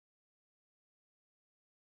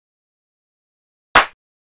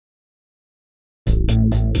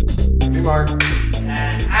Mark.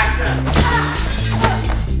 And action.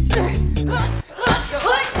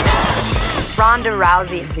 Ronda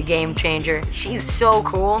Rousey is the game changer. She's so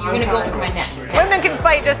cool. You're gonna go for my neck. Women can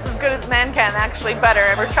fight just as good as men can, actually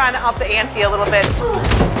better. We're trying to up the ante a little bit.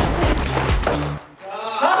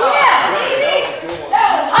 Yeah, baby!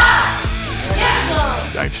 That was hot!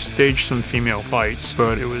 Yes! I've staged some female fights,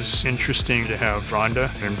 but it was interesting to have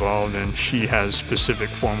Ronda involved, and she has specific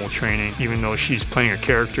formal training. Even though she's playing a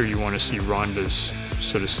character, you want to see Ronda's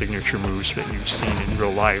sort of signature moves that you've seen in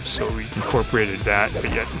real life, so we incorporated that,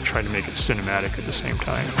 but yet tried to make it cinematic at the same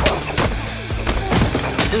time.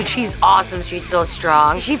 Dude, she's awesome. She's so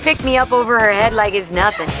strong. She picked me up over her head like it's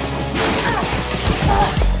nothing.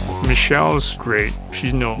 Michelle's great.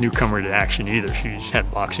 She's no newcomer to action either. She's had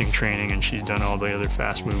boxing training and she's done all the other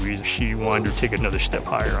fast movies. She wanted to take another step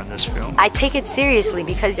higher on this film. I take it seriously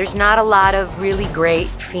because there's not a lot of really great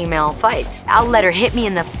female fights. I'll let her hit me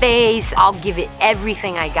in the face. I'll give it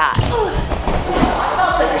everything I got. I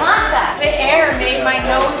felt the contact. The air made my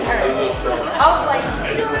nose hurt. I was like,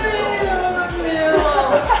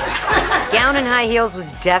 Gown and high heels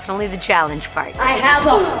was definitely the challenge part. I have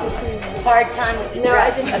a hard time with the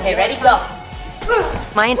dress. Okay, ready? Go.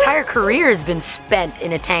 My entire career has been spent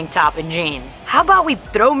in a tank top and jeans. How about we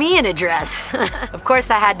throw me in a dress? Of course,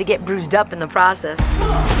 I had to get bruised up in the process.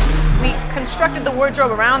 We constructed the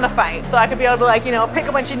wardrobe around the fight, so I could be able to, like, you know, pick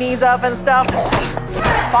a bunch of knees up and stuff.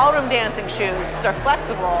 Ballroom dancing shoes are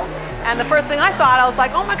flexible. And the first thing I thought, I was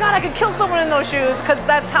like, oh my God, I could kill someone in those shoes, because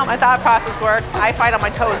that's how my thought process works. I fight on my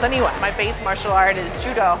toes anyway. My base martial art is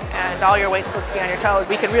judo, and all your weight's supposed to be on your toes.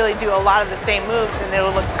 We could really do a lot of the same moves, and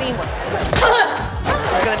it'll look seamless.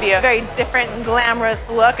 This is going to be a very different and glamorous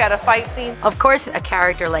look at a fight scene. Of course, a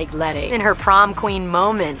character like Letty, in her prom queen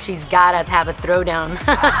moment, she's gotta have a throwdown.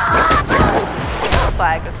 It's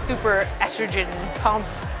like a super estrogen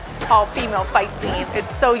pumped all-female fight scene.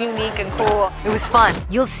 It's so unique and cool. It was fun.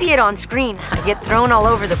 You'll see it on screen. I get thrown all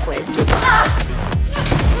over the place.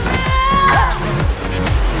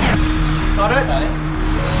 Got it?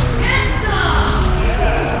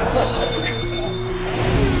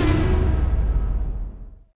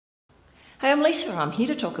 Hey, I'm Lisa. I'm here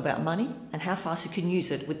to talk about money and how fast you can use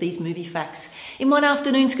it with these movie facts. In one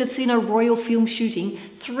afternoon's casino royal film shooting,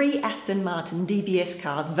 3 Aston Martin DBS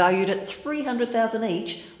cars valued at $300,000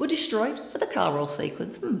 each were destroyed for the car roll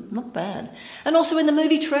sequence. Not bad. And also in the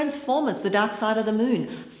movie Transformers: The Dark Side of the Moon,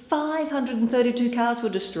 532 cars were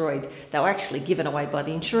destroyed. They were actually given away by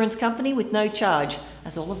the insurance company with no charge,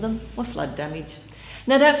 as all of them were flood damage.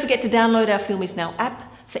 Now don't forget to download our Film Is Now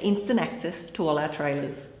app for instant access to all our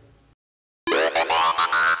trailers.